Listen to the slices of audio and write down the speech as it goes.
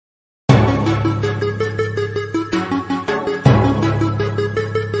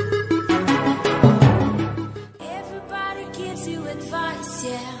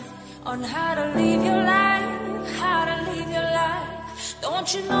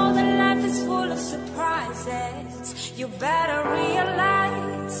Don't you know that life is full of surprises? You better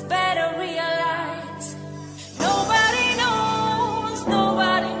realize, better realize. Nobody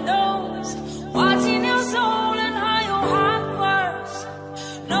knows what's in your soul and how your heart works.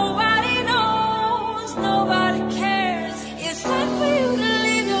 Nobody knows, nobody cares. It's time for you to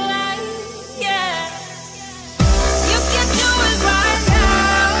live your life, yeah. You can do it right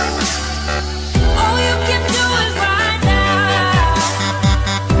now. Oh, you can do it right now.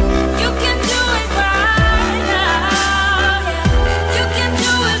 You can do it right now, yeah. You can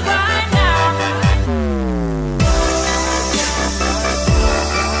do it right now.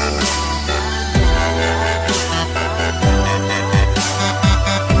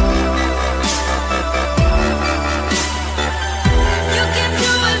 You can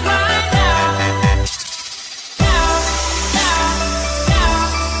do it right now. Now, now, now,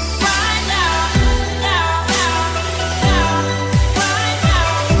 right now, now, now, now, right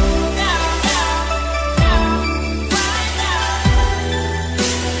now, now, now, now, right now.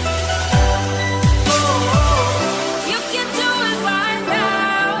 You can do it right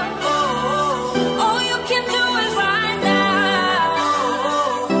now. Oh, you can do it right now.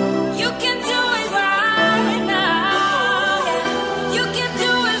 You can do it right now. Yeah. You can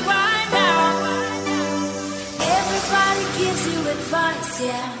do it right now. Everybody gives you advice,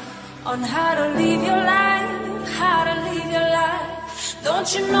 yeah, on how to live your life, how to live your life.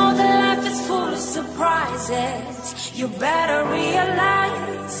 Don't you know that life is full of surprises? You better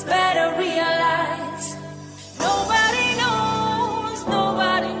realize, better realize. Nobody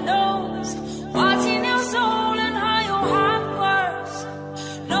knows what's in your soul and how your heart works.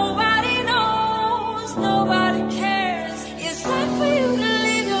 Nobody knows, nobody cares. It's time for you to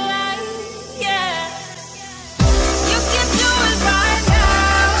live your life, yeah. You can do it right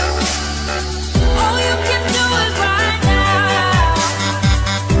now. Oh, you can do it right now.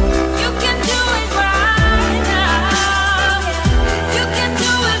 You can do it right now, yeah. You can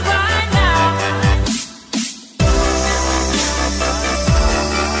do it right now.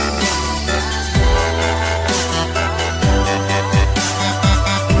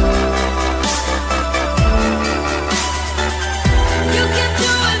 You can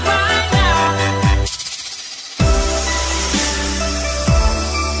do it right now.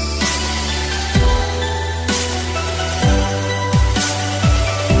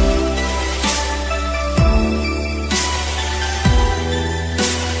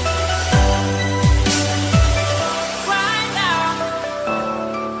 Right now.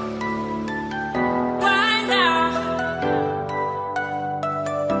 Right now.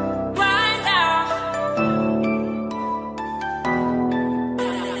 Right now.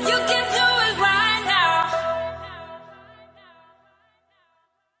 You can do it right now.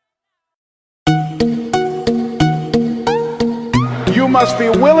 You must be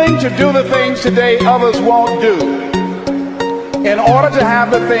willing to do the things today others won't do, in order to have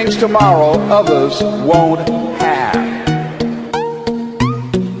the things tomorrow others won't have.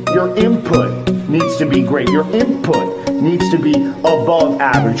 Your input needs to be great. Your input needs to be above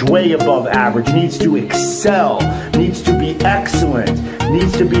average, way above average, needs to excel, needs to be excellent,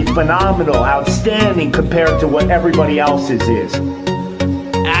 needs to be phenomenal, outstanding compared to what everybody else's is.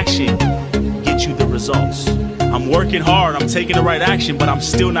 Action gets you the results. I'm working hard, I'm taking the right action, but I'm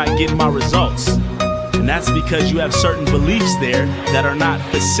still not getting my results. And that's because you have certain beliefs there that are not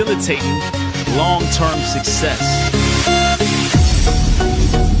facilitating long-term success.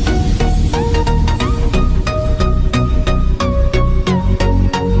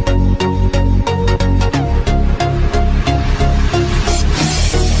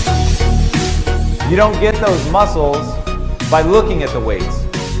 You don't get those muscles by looking at the weights.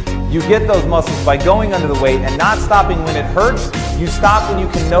 You get those muscles by going under the weight and not stopping when it hurts. You stop when you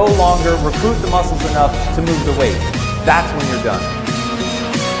can no longer recruit the muscles enough to move the weight. That's when you're done.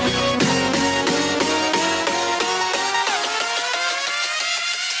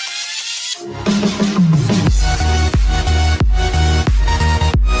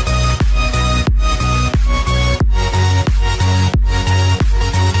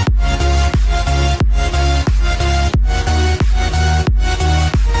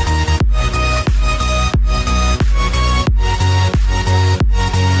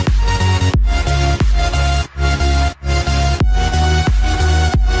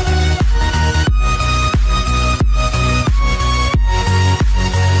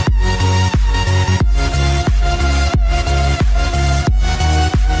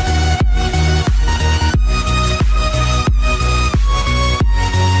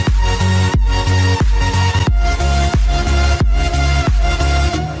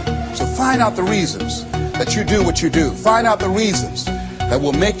 Find out the reasons that you do what you do. Find out the reasons that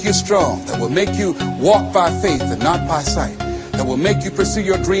will make you strong, that will make you walk by faith and not by sight, that will make you pursue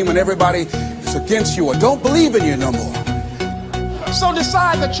your dream when everybody is against you or don't believe in you no more. So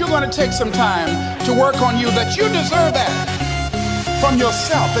decide that you're going to take some time to work on you, that you deserve that from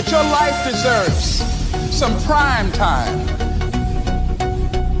yourself, that your life deserves some prime time.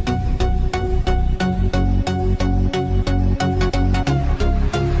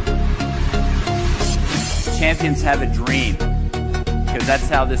 Champions have a dream, because that's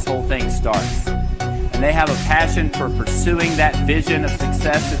how this whole thing starts. And they have a passion for pursuing that vision of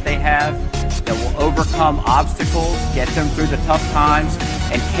success that they have, that will overcome obstacles, get them through the tough times,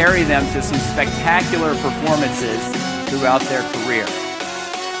 and carry them to some spectacular performances throughout their career.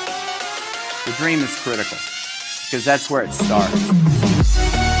 The dream is critical, because that's where it starts.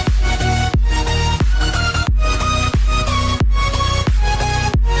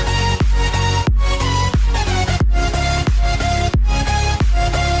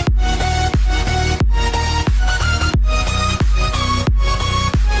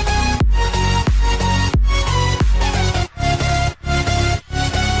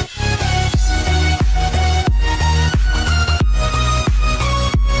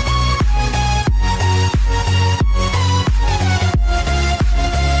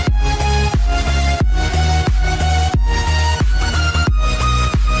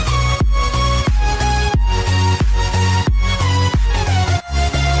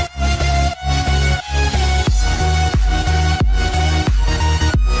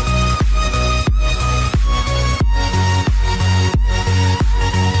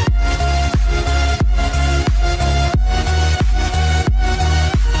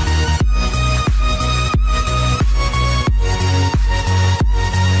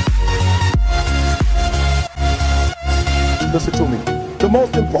 Listen to me. The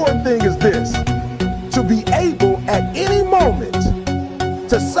most important thing is this: to be able at any moment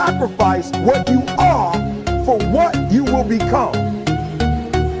to sacrifice what you are for what you will become.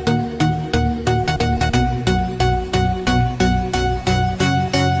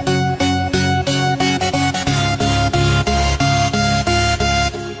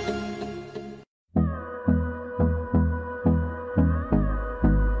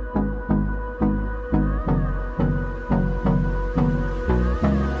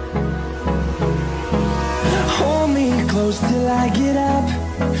 Close till I get up.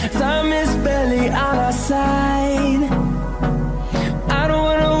 Time is barely on our side. I don't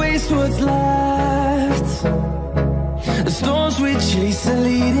wanna waste what's left. The storms we chase are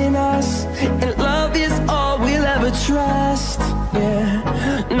leading us, and love is all we'll ever trust. Yeah,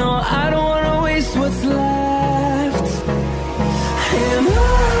 no, I don't wanna waste what's left. And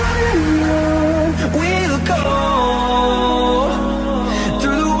on we'll go,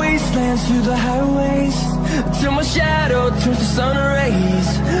 through the wastelands, through the highways, till my shadow turns to sun rays.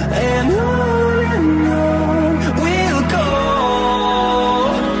 And on we'll go,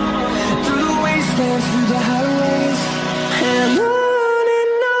 through the wastelands, through the highways, and on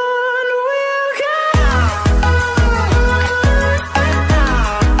we'll go.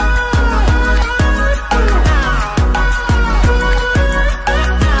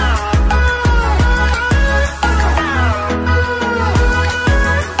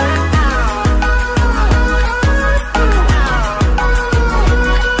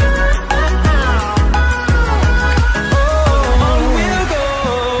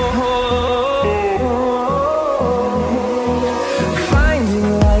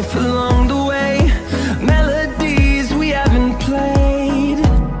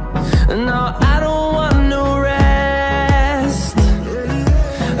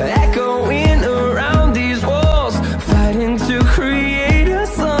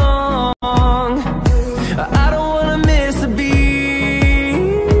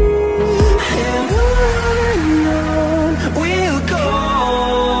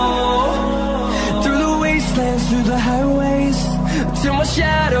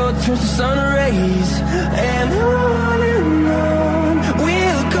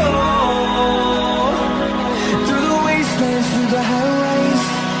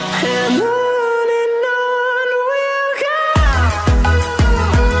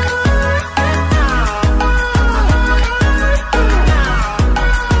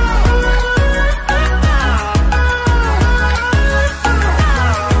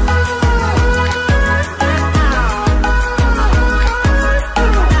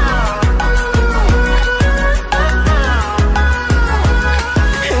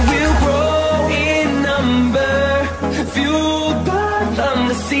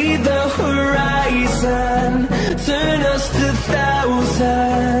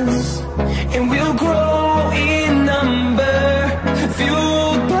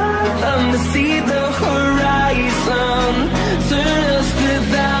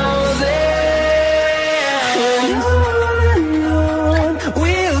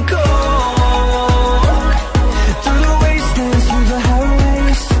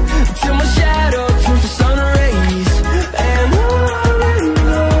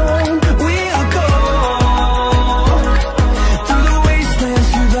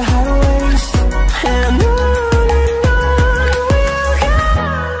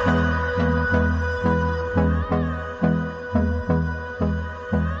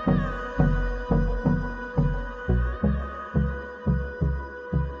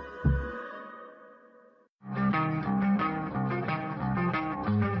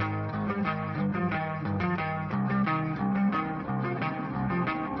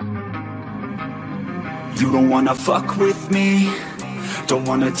 You don't wanna fuck with me, don't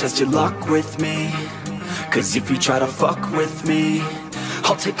wanna test your luck with me. Cause if you try to fuck with me,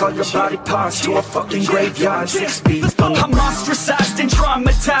 I'll take all your body parts to a fucking graveyard 6 feet underground. I'm ostracized and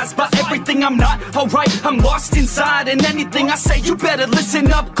traumatized by everything I'm not alright, I'm lost inside, and anything I say you better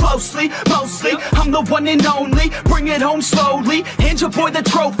listen up closely. Mostly, I'm the one and only, bring it home slowly, hand your boy the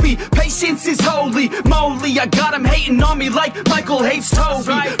trophy, patience is holy moly. I got him hating on me like Michael hates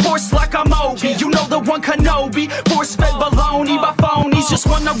Toby, force like I'm Obi, you know the one Kenobi, force fed baloney by phonies, just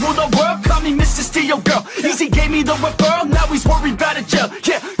wanna rule the world, call me Mr. Steel Girl. Easy gave me the referral, now he's worried about a jail.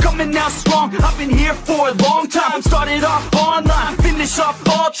 Yeah, coming out strong, I've been here for a long time. Started off online, finish off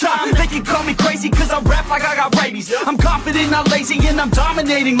all time. They can call me crazy cause I rap like I got rabies. I'm confident, not lazy, and I'm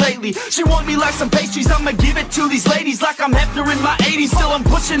dominating lately. She want me like some pastries, I'ma give it to these ladies like I'm Hefner in my 80s. Still I'm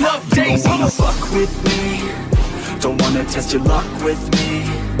pushing up daisies. You don't wanna fuck with me, don't wanna test your luck with me.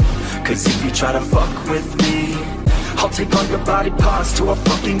 Cause if you try to fuck with me, I'll take all your body parts to a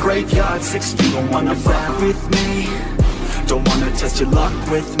fucking graveyard 6 feet. You don't wanna fuck with me, don't wanna test your luck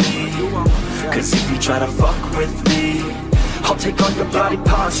with me. Cause if you try to fuck with me, I'll take all your body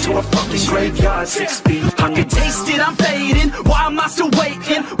parts to a fucking graveyard 6 feet. I can taste it, I'm fading, why am I still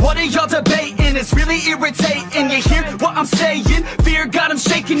waiting? What are y'all debating? It's really irritating. You hear what I'm saying? Fear got him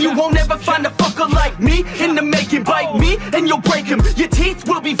shaking. You won't ever find a fucker like me in the making. Bite me and you'll break him, your teeth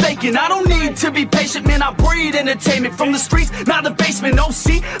will be vacant. I don't need to be patient, man, I breed entertainment. From the streets, not the basement. Oh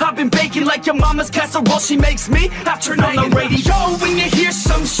see, I've been baking like your mama's casserole. She makes me, I turn on the radio when you hear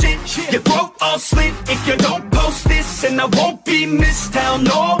some shit. Your throat all slit if you don't post this, and I won't be missed. Hell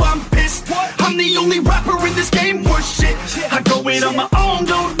no, I'm pissed. I'm the only rapper in this game worth shit. I go it on my own,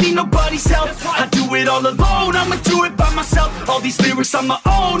 don't need nobody's help. I do it all alone, I'ma do it by myself. All these lyrics on my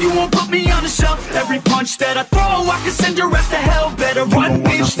own, you won't put me on the shelf. Every punch that I throw, I can send your ass to hell. Better run,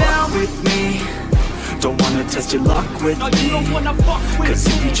 bitch, down with me. Don't wanna test your luck with me. Cause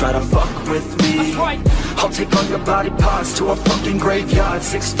if you try to fuck with me, I'll take all your body parts to a fucking graveyard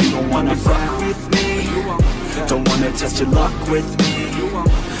 6 feet. Don't wanna fuck with me, don't wanna test your luck with me.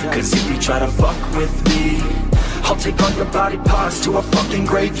 Cause if you try to fuck with me, I'll take all your body parts to a fucking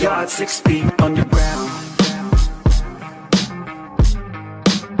graveyard 6 feet underground.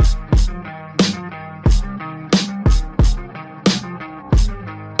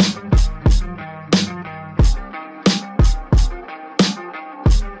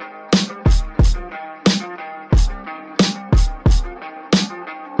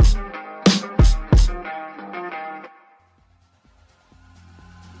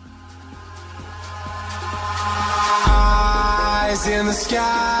 In the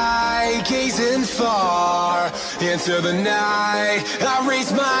sky, gazing far into the night, I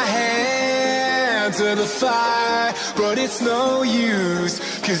raise my hand to the fire, but it's no use,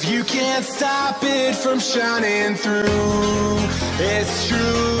 cause you can't stop it from shining through. It's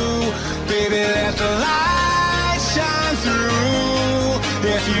true, baby, let the light shine through.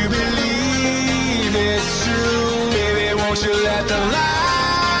 If you believe it's true, baby, won't you let the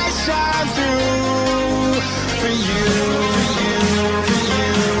light shine through for you.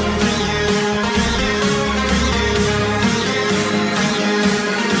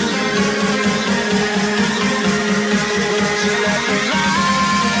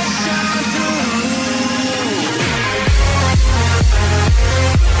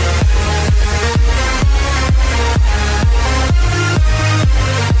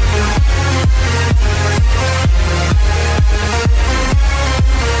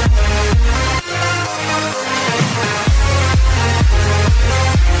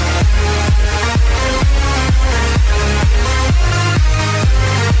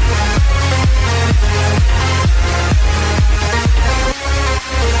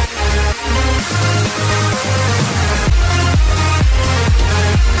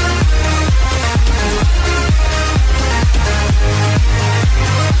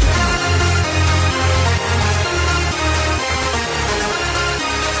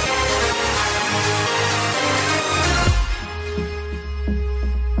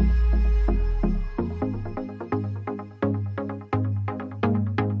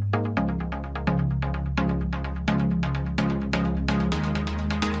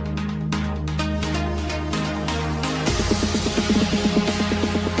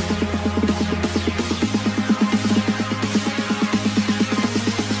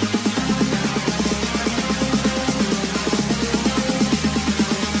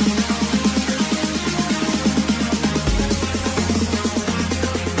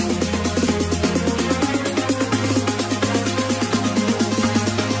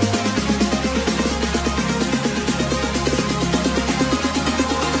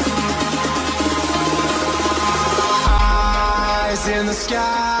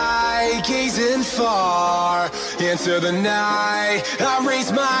 into the night. I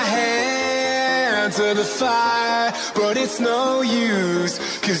raise my hand to the fire, but it's no use,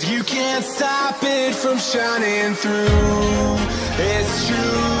 'cause you can't stop it from shining through. It's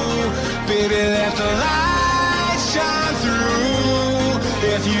true, baby, let the light shine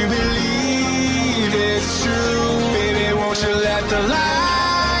through. If you believe it's true, baby, won't you let the light